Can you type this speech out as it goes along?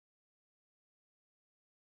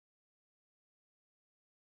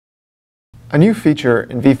A new feature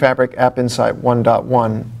in vFabric AppInsight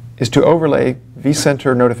 1.1 is to overlay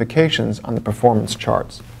vCenter notifications on the performance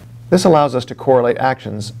charts. This allows us to correlate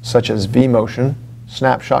actions such as vMotion,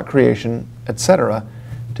 snapshot creation, etc.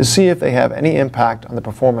 to see if they have any impact on the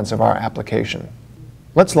performance of our application.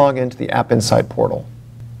 Let's log into the AppInsight portal.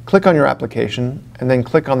 Click on your application and then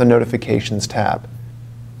click on the Notifications tab.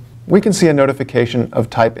 We can see a notification of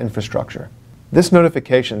type infrastructure. This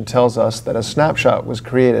notification tells us that a snapshot was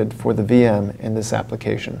created for the VM in this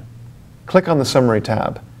application. Click on the Summary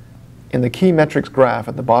tab. In the Key Metrics graph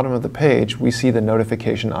at the bottom of the page, we see the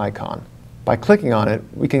notification icon. By clicking on it,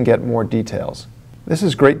 we can get more details. This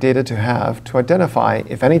is great data to have to identify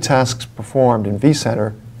if any tasks performed in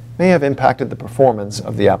vCenter may have impacted the performance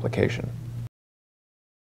of the application.